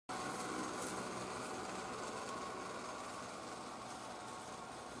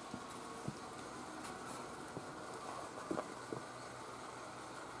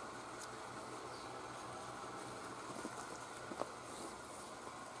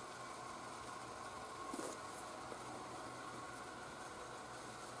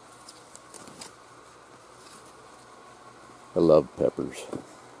love peppers.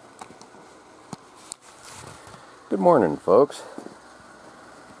 Good morning, folks.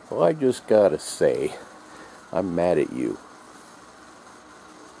 Well, I just gotta say, I'm mad at you.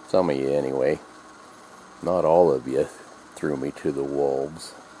 Some of you anyway. Not all of you threw me to the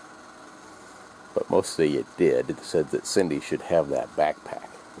wolves. But most of you did. It said that Cindy should have that backpack.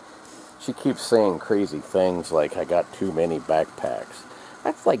 She keeps saying crazy things like, I got too many backpacks.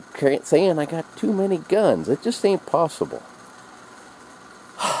 That's like saying I got too many guns. It just ain't possible.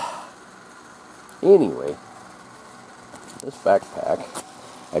 Anyway, this backpack,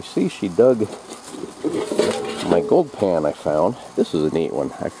 I see she dug my gold pan I found. This is a neat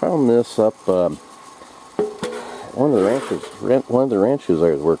one. I found this up one of the ranches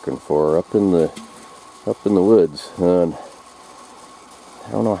I was working for up in the woods, and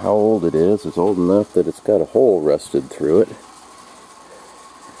I don't know how old it is. It's old enough that it's got a hole rusted through it,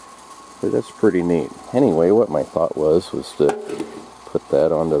 but that's pretty neat. Anyway, what my thought was to put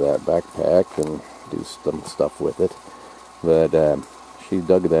that onto that backpack and do some stuff with it, but she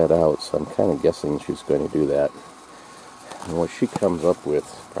dug that out, so I'm kind of guessing she's going to do that. And what she comes up with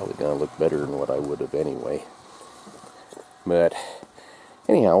is probably going to look better than what I would have anyway. But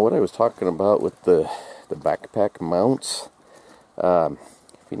anyhow, what I was talking about with the backpack mounts, if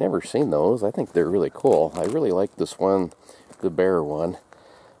you've never seen those, I think they're really cool. I really like this one, the bear one.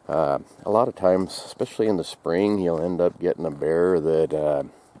 A lot of times, especially in the spring, you'll end up getting a bear that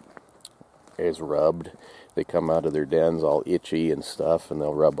is rubbed. They come out of their dens all itchy and stuff, and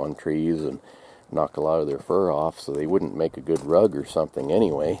they'll rub on trees and knock a lot of their fur off, so they wouldn't make a good rug or something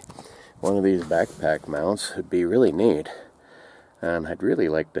anyway. One of these backpack mounts would be really neat. And I'd really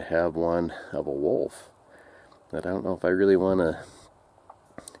like to have one of a wolf. But I don't know if I really want to,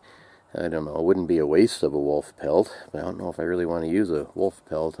 I don't know, it wouldn't be a waste of a wolf pelt, but I don't know if I really want to use a wolf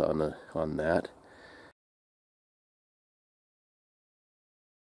pelt on that.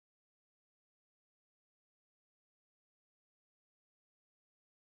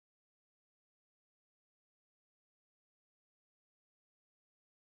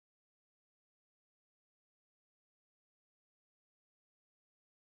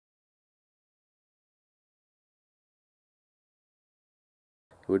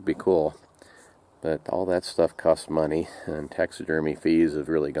 It would be cool, but all that stuff costs money, and taxidermy fees have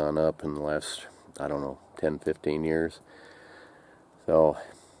really gone up in the last, I don't know, 10, 15 years. So,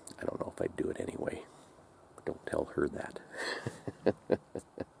 I don't know if I'd do it anyway. Don't tell her that.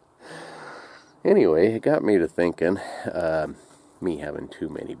 Anyway, it got me to thinking, me having too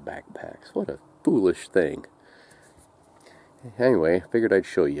many backpacks. What a foolish thing. Anyway, figured I'd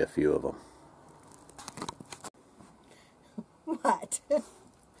show you a few of them. What?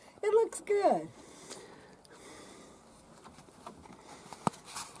 It looks good.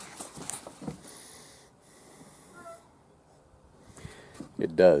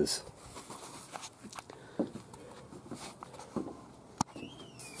 It does.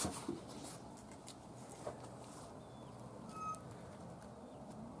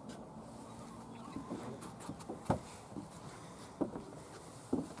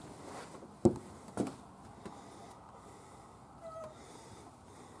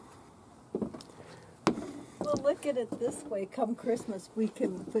 Well, look at it this way. Come Christmas, we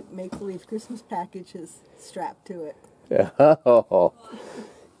can put make-believe Christmas packages strapped to it. Oh,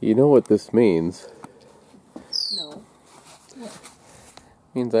 you know what this means? No. What?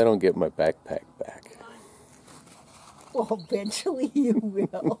 Means I don't get my backpack back. Well, eventually you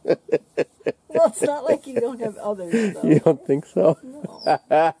will. Well, it's not like you don't have others, though. You don't think so?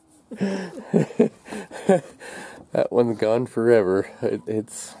 No. That one's gone forever.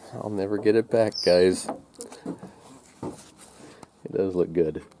 I'll never get it back, guys. It does look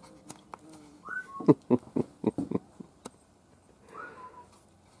good.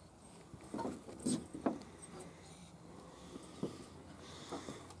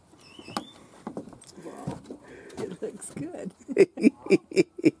 It looks good.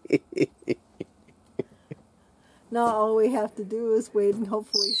 Now all we have to do is wait and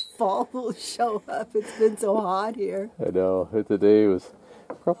hopefully fall will show up. It's been so hot here. I know. Today was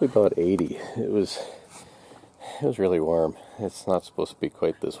probably about 80. It was really warm. It's not supposed to be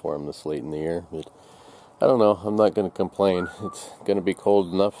quite this warm this late in the year, but I don't know. I'm not going to complain. It's going to be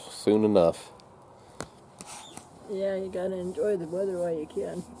cold enough soon enough. Yeah, you got to enjoy the weather while you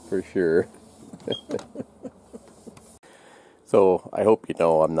can. For sure. So, I hope you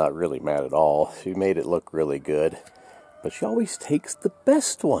know I'm not really mad at all. She made it look really good. But she always takes the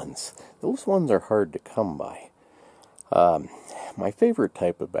best ones. Those ones are hard to come by. My favorite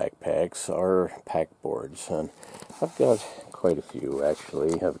type of backpacks are pack boards. And I've got quite a few,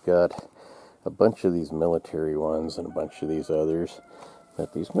 actually. I've got a bunch of these military ones and a bunch of these others.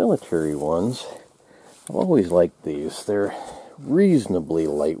 But these military ones, I've always liked these. They're reasonably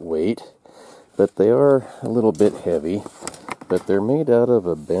lightweight, but they are a little bit heavy. But they're made out of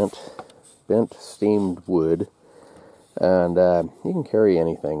a bent steamed wood, and you can carry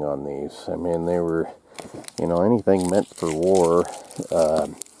anything on these. I mean, they were, anything meant for war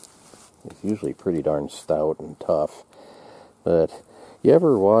is usually pretty darn stout and tough. But you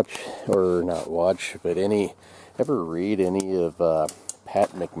ever watch, or not watch, but ever read any of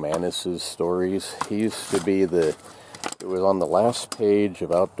Pat McManus's stories? He used to be it was on the last page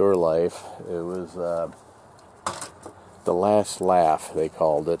of Outdoor Life. It was The Last Laugh, they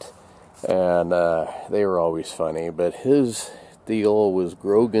called it. And they were always funny. But his deal was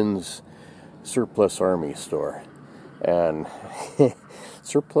Grogan's Surplus Army store. And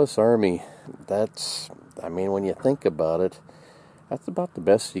Surplus Army, when you think about it, that's about the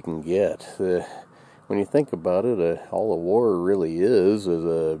best you can get. When you think about it, all a war really is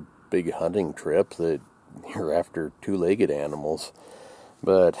a big hunting trip that you're after two-legged animals.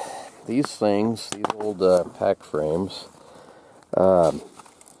 But these things, these old pack frames,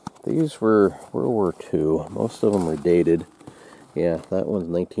 these were World War II. Most of them are dated. Yeah, that one's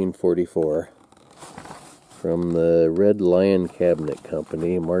 1944. From the Red Lion Cabinet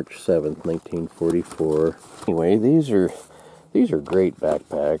Company, March 7th, 1944. Anyway, these are great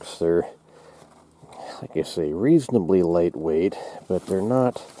backpacks. They're, like I say, reasonably lightweight, but they're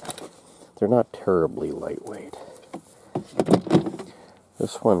not terribly lightweight.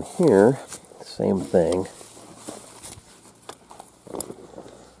 This one here, same thing.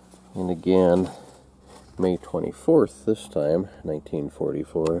 And again, May 24th this time,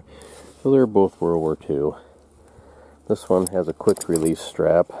 1944. So they're both World War II. This one has a quick release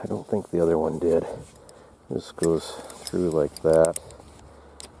strap. I don't think the other one did. This goes through like that.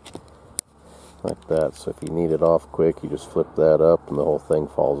 Like that. So if you need it off quick, you just flip that up and the whole thing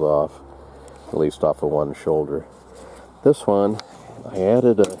falls off. At least off of one shoulder. This one, I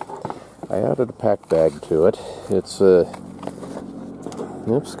added a pack bag to it. It's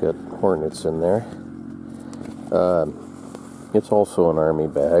got Hornets in there. It's also an army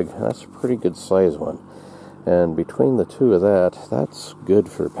bag. That's a pretty good size one. And between the two of that's good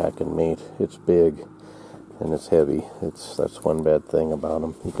for packing meat. It's big and it's heavy. That's one bad thing about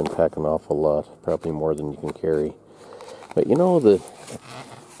them. You can pack an awful lot, probably more than you can carry. But the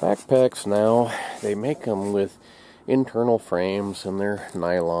backpacks now, they make them with internal frames, and they're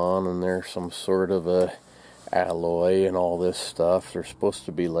nylon, and they're some sort of a alloy and all this stuff. They're supposed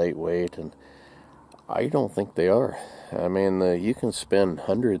to be lightweight, and I don't think they are. I mean, you can spend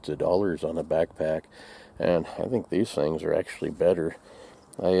hundreds of dollars on a backpack, and I think these things are actually better.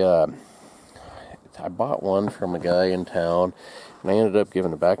 I bought one from a guy in town, and I ended up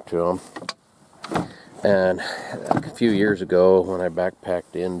giving it back to him. And a few years ago, when I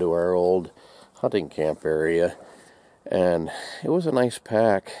backpacked into our old hunting camp area, and it was a nice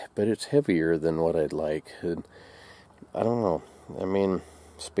pack, but it's heavier than what I'd like. And I don't know. I mean,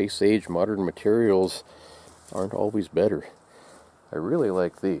 space-age modern materials aren't always better. I really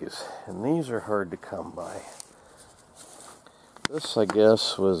like these, and these are hard to come by. This, I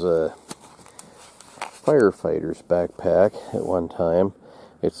guess, was a firefighter's backpack at one time.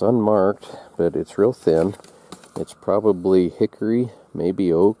 It's unmarked, but it's real thin. It's probably hickory,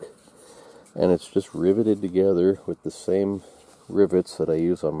 maybe oak, and it's just riveted together with the same rivets that I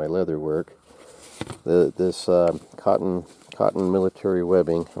use on my leather work. This cotton military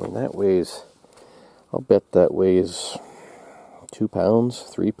webbing, I mean, I'll bet that weighs 2 pounds,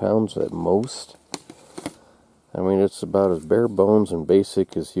 3 pounds at most. I mean, it's about as bare bones and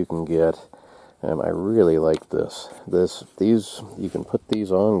basic as you can get, and I really like this. These, you can put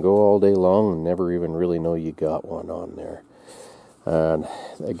these on, go all day long, and never even really know you got one on there. And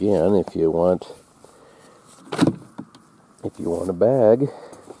again, if you want a bag,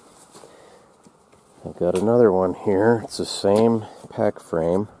 I've got another one here. It's the same pack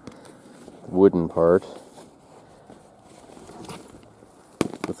frame, wooden part,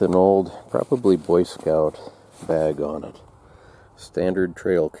 with an old, probably Boy Scout bag on it. Standard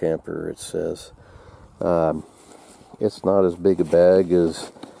trail camper, it says. It's not as big a bag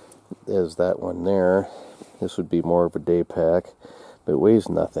as that one there. This would be more of a day pack, but it weighs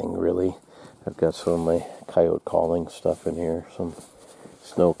nothing really. I've got some of my coyote calling stuff in here, some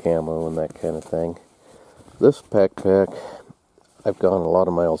snow camo and that kind of thing. This backpack, I've gone a lot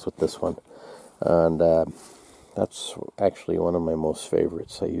of miles with this one, and that's actually one of my most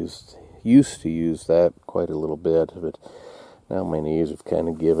favorites. I used to use that quite a little bit, but now my knees have kind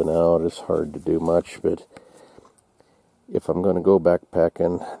of given out. It's hard to do much, but if I'm going to go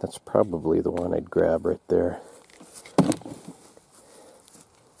backpacking, that's probably the one I'd grab right there.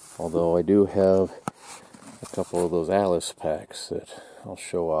 Although I do have a couple of those Alice packs that I'll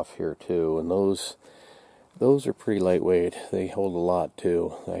show off here too, and those are pretty lightweight. They hold a lot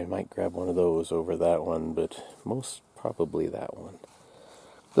too. I might grab one of those over that one, but most probably that one.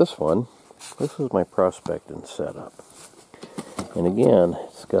 This is my prospecting setup. And again,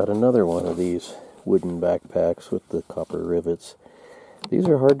 it's got another one of these wooden backpacks with the copper rivets. These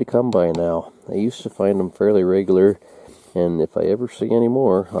are hard to come by now. I used to find them fairly regular, and if I ever see any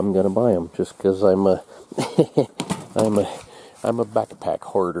more, I'm gonna buy them just because I'm a I'm a backpack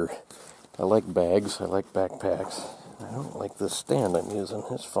hoarder. I like bags. I like backpacks. I don't like this stand I'm using.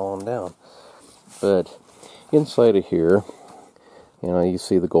 It's falling down. But inside of here, you know, you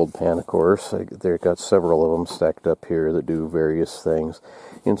see the gold pan, of course. They've got several of them stacked up here that do various things.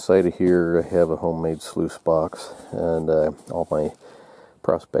 Inside of here, I have a homemade sluice box and all my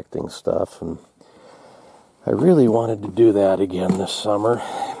prospecting stuff. And I really wanted to do that again this summer.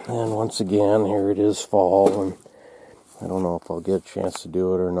 And once again, here it is fall, and I don't know if I'll get a chance to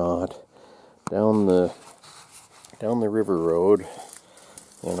do it or not. Down the river road,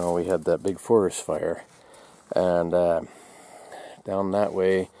 you know, we had that big forest fire, and down that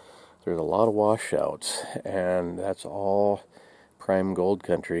way there's a lot of washouts, and that's all prime gold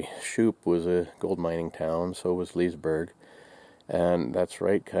country. Shoup was a gold mining town, so was Leesburg, and that's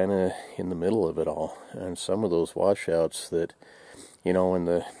right kind of in the middle of it all. And some of those washouts that, you know,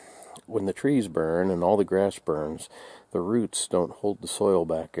 when the trees burn and all the grass burns, the roots don't hold the soil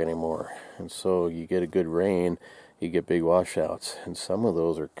back anymore, and so you get a good rain, you get big washouts, and some of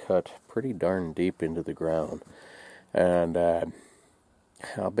those are cut pretty darn deep into the ground. And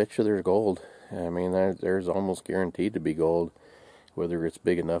I'll bet you there's gold. I mean, there's almost guaranteed to be gold. Whether it's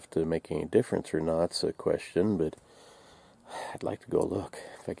big enough to make any difference or not's a question, but I'd like to go look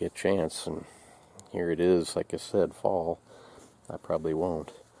if I get a chance. And here it is, like I said, fall. I probably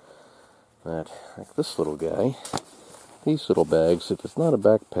won't. But like this little guy, these little bags, if it's not a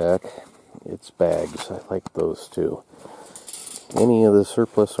backpack, it's bags. I like those too. Any of the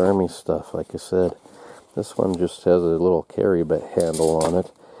surplus army stuff, like I said. This one just has a little carry handle on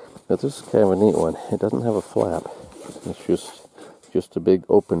it. But this is kind of a neat one. It doesn't have a flap. It's just a big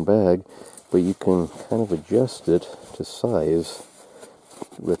open bag, but you can kind of adjust it to size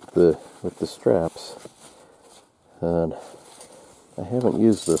with the straps. And I haven't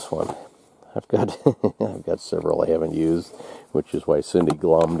used this one. I've got several I haven't used, which is why Cindy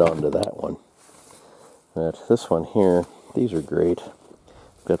glommed onto that one. But this one here, these are great.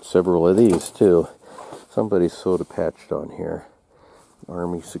 I've got several of these too. Somebody sewed a patch on here.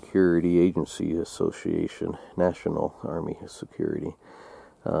 Army Security Agency Association, National Army Security.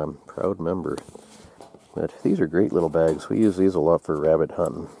 Proud member. But these are great little bags. We use these a lot for rabbit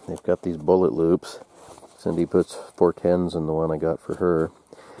hunting. They've got these bullet loops. Cindy puts 410s in the one I got for her.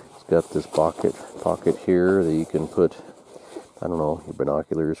 It's got this pocket here that you can put, I don't know, your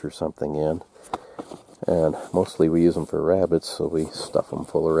binoculars or something in. And mostly we use them for rabbits, so we stuff them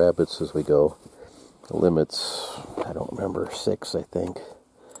full of rabbits as we go. The limit's, I don't remember, 6, I think.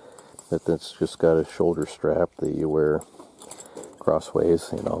 But that's just got a shoulder strap that you wear crossways,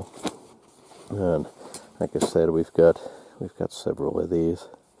 you know. And like I said, we've got several of these.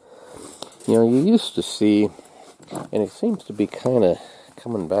 You know, you used to see, and it seems to be kind of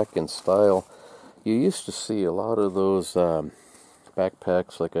coming back in style, you used to see a lot of those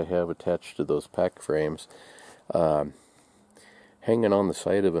backpacks like I have attached to those pack frames hanging on the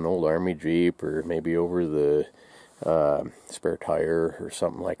side of an old army Jeep, or maybe over the spare tire or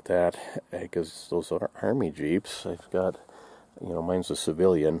something like that, because those army Jeeps, I've got, you know, mine's a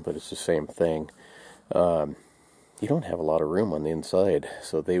civilian, but it's the same thing. You don't have a lot of room on the inside,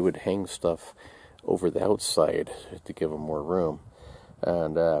 so they would hang stuff over the outside to give them more room.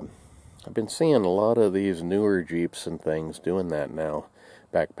 And I've been seeing a lot of these newer Jeeps and things doing that now,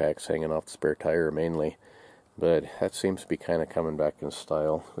 backpacks hanging off the spare tire mainly. But that seems to be kind of coming back in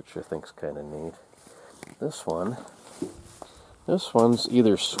style, which I think is kind of neat. This one's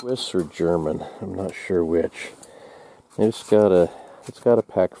either Swiss or German. I'm not sure which. It's got a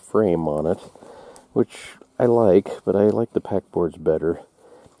pack frame on it, which I like, but I like the pack boards better.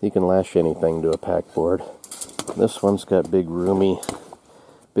 You can lash anything to a pack board. This one's got big roomy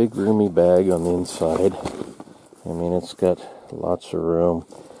bag on the inside. I mean, it's got lots of room.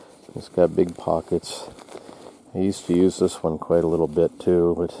 It's got big pockets. I used to use this one quite a little bit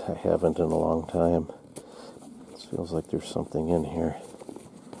too, but I haven't in a long time. It feels like there's something in here.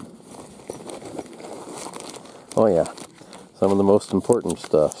 Oh yeah, some of the most important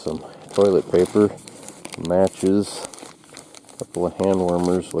stuff. Some toilet paper, matches, couple of hand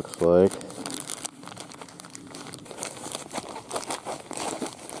warmers, looks like.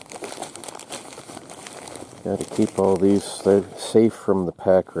 Got to keep all these safe from the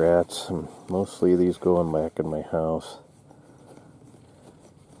pack rats, and mostly these go back in my house.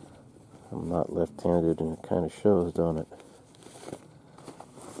 I'm not left-handed, and it kind of shows, don't it?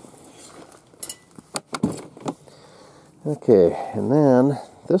 Okay, and then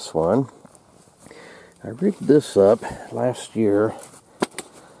this one, I rigged this up last year,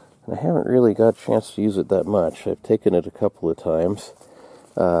 and I haven't really got a chance to use it that much. I've taken it a couple of times.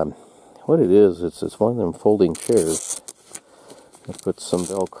 What it is, it's one of them folding chairs. I put some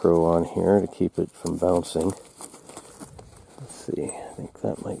Velcro on here to keep it from bouncing. Let's see, I think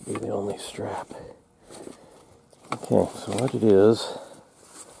that might be the only strap. Okay, so what it is,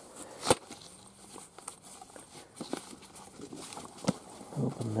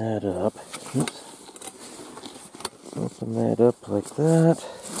 open that up. Oops. Open that up like that.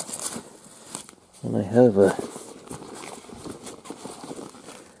 And I have a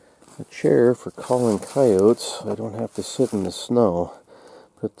chair for calling coyotes, so I don't have to sit in the snow.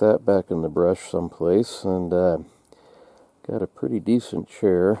 Put that back in the brush someplace, and got a pretty decent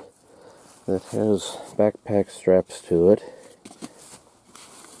chair that has backpack straps to it.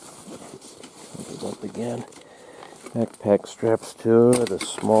 Put it up again. Backpack straps to it, a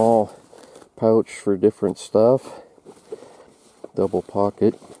small pouch for different stuff, double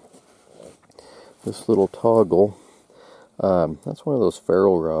pocket, this little toggle. That's one of those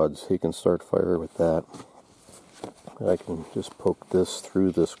ferro rods. You can start fire with that. I can just poke this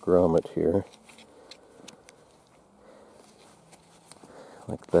through this grommet here,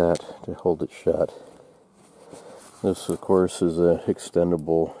 like that, to hold it shut. This, of course, is a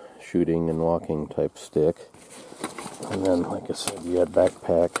extendable shooting and walking type stick. And then, like I said, you had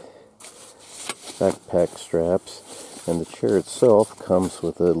backpack straps, and the chair itself comes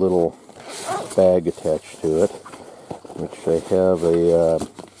with a little bag attached to it, which I have a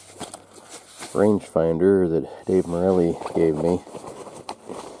rangefinder that Dave Morelli gave me,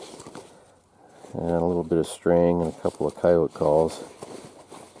 and a little bit of string and a couple of coyote calls.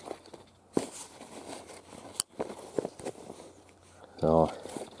 So,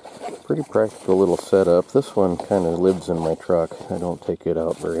 pretty practical little setup. This one kind of lives in my truck. I don't take it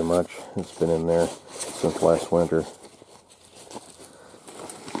out very much. It's been in there since last winter.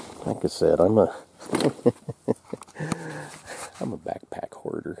 Like I said, I'm a backpack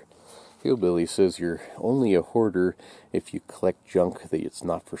hoarder. Hillbilly says you're only a hoarder if you collect junk that it's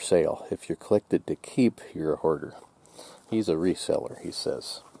not for sale. If you collect it to keep, you're a hoarder. He's a reseller, he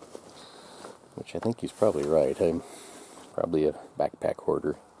says. Which I think he's probably right. I'm probably a backpack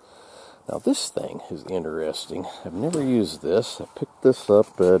hoarder. Now this thing is interesting. I've never used this. I picked this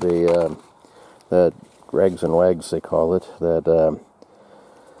up at a that Rags and Wags, they call it, that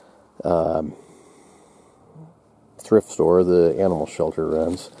thrift store the animal shelter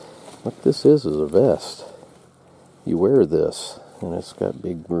runs. What this is a vest. You wear this, and it's got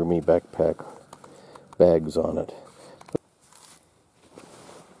big roomy backpack bags on it.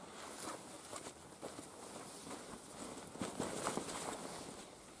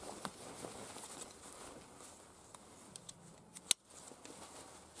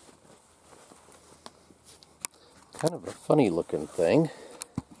 Kind of a funny looking thing,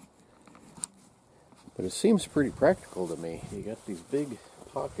 but it seems pretty practical to me. You got these big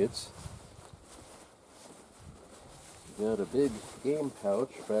pockets. You got a big game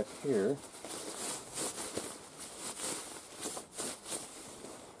pouch back here.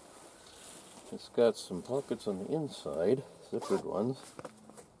 It's got some pockets on the inside, zippered ones.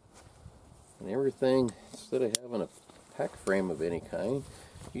 And everything, instead of having a pack frame of any kind,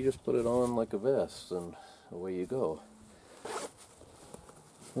 you just put it on like a vest and away you go.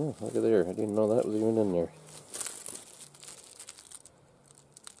 Oh, look at there. I didn't know that was even in there.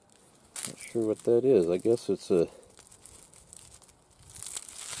 Not sure what that is. I guess it's a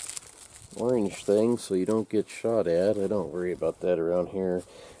orange thing so you don't get shot at. I don't worry about that around here.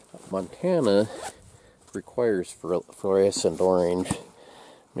 Montana requires fluorescent orange.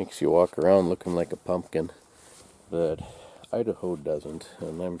 Makes you walk around looking like a pumpkin. But Idaho doesn't,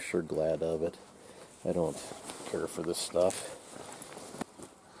 and I'm sure glad of it. I don't care for this stuff.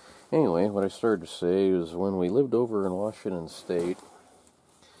 Anyway, what I started to say is when we lived over in Washington State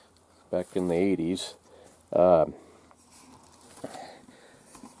back in the 80s,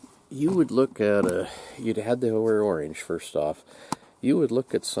 you would look at you'd had to wear orange first off. You would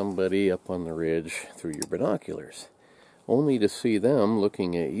look at somebody up on the ridge through your binoculars, only to see them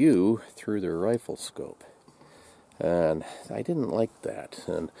looking at you through their rifle scope. And I didn't like that.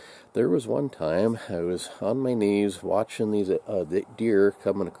 And there was one time I was on my knees watching these deer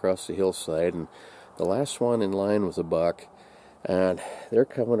coming across the hillside, and the last one in line was a buck, and they're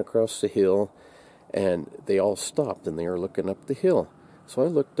coming across the hill, and they all stopped and they were looking up the hill. So I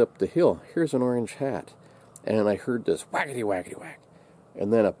looked up the hill. Here's an orange hat. And I heard this whackety whackety whack.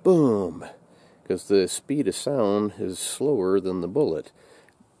 And then a boom. Because the speed of sound is slower than the bullet.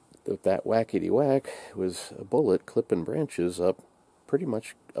 That whackety whack was a bullet clipping branches up pretty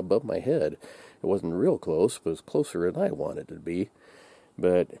much above my head. It wasn't real close, but it was closer than I wanted it to be.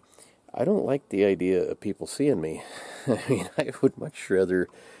 But I don't like the idea of people seeing me. I mean, I would much rather,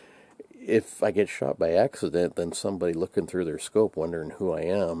 if I get shot by accident, than somebody looking through their scope wondering who I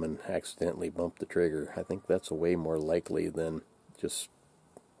am and accidentally bump the trigger. I think that's way more likely than just,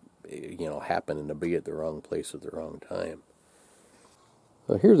 happening to be at the wrong place at the wrong time.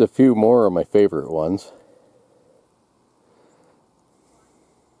 So here's a few more of my favorite ones.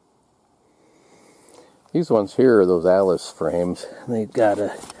 These ones here are those Alice frames. They've got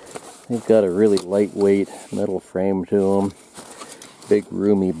a really lightweight metal frame to them. Big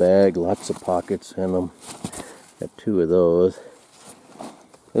roomy bag, lots of pockets in them. Got 2 of those.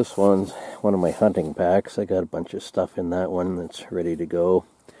 This one's one of my hunting packs. I got a bunch of stuff in that one that's ready to go.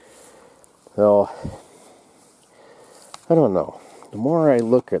 So, I don't know. The more I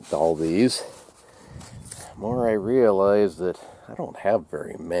look at all these, the more I realize that I don't have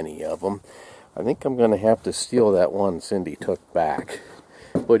very many of them. I think I'm going to have to steal that one Cindy took back.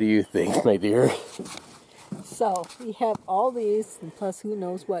 What do you think, my dear? So, we have all these, and plus who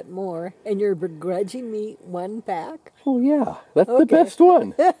knows what more, and you're begrudging me one pack? Oh yeah, that's okay. The best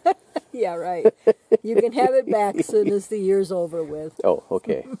one. Yeah, right. You can have it back as soon as the year's over with. Oh,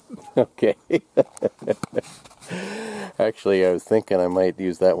 okay. Okay. Actually, I was thinking I might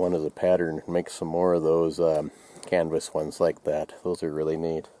use that one as a pattern and make some more of those canvas ones like that. Those are really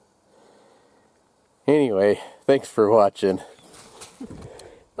neat. Anyway, thanks for watching.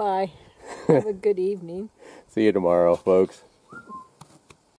 Bye. Have a good evening. See you tomorrow, folks.